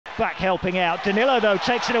back helping out. Danilo, though,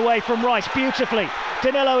 takes it away from Rice beautifully.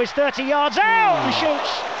 Danilo is 30 yards out and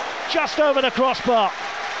shoots just over the crossbar.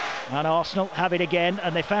 And Arsenal have it again,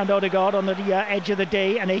 and they found Odegaard on the edge of the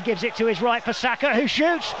D, and he gives it to his right for Saka, who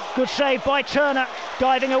shoots. Good save by Turner,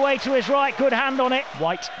 diving away to his right, good hand on it.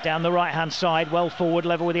 White down the right-hand side, well forward,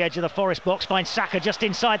 level with the edge of the Forest box, finds Saka just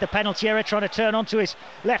inside the penalty area, trying to turn onto his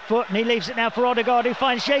left foot, and he leaves it now for Odegaard, who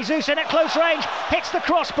finds Jesus in at close range, hits the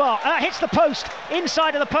crossbar, hits the post,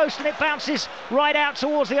 inside of the post, and it bounces right out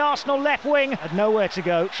towards the Arsenal left wing. Had nowhere to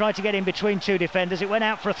go, tried to get in between two defenders, it went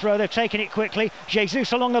out for a throw, they've taken it quickly.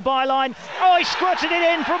 Jesus along the byline. Oh, he squirted it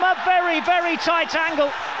in from a very, very tight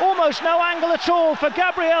angle. Almost no angle at all for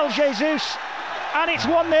Gabriel Jesus. And it's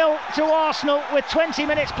 1-0 to Arsenal with 20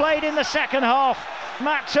 minutes played in the second half.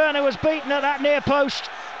 Matt Turner was beaten at that near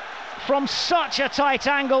post from such a tight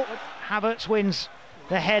angle. Havertz wins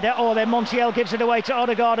the header. Oh, then Montiel gives it away to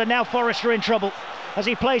Odegaard, and now Forest are in trouble as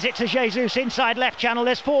he plays it to Jesus inside left channel.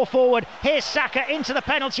 There's 4 forward. Here's Saka into the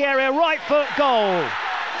penalty area. Right foot, goal.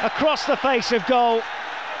 Across the face of goal.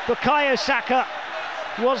 Bukayo Saka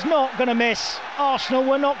was not going to miss. Arsenal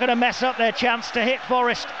were not going to mess up their chance to hit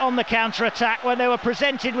Forest on the counter-attack when they were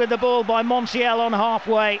presented with the ball by Montiel on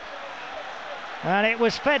halfway. And it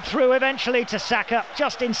was fed through eventually to Saka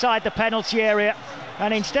just inside the penalty area.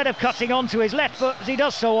 And instead of cutting onto his left foot, as he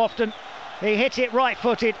does so often, he hit it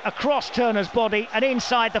right-footed across Turner's body and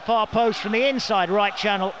inside the far post from the inside right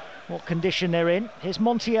channel. What condition they're in. Here's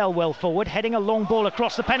Montiel well forward, heading a long ball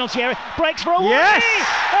across the penalty area. Breaks for Awonyi! Yes!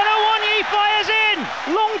 And Awonyi fires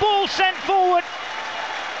in! Long ball sent forward.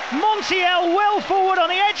 Montiel well forward on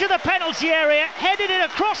the edge of the penalty area, headed it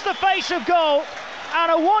across the face of goal. And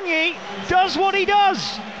Awonyi does what he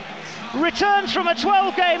does. Returns from a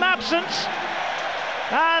 12-game absence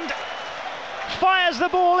and fires the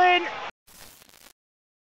ball in.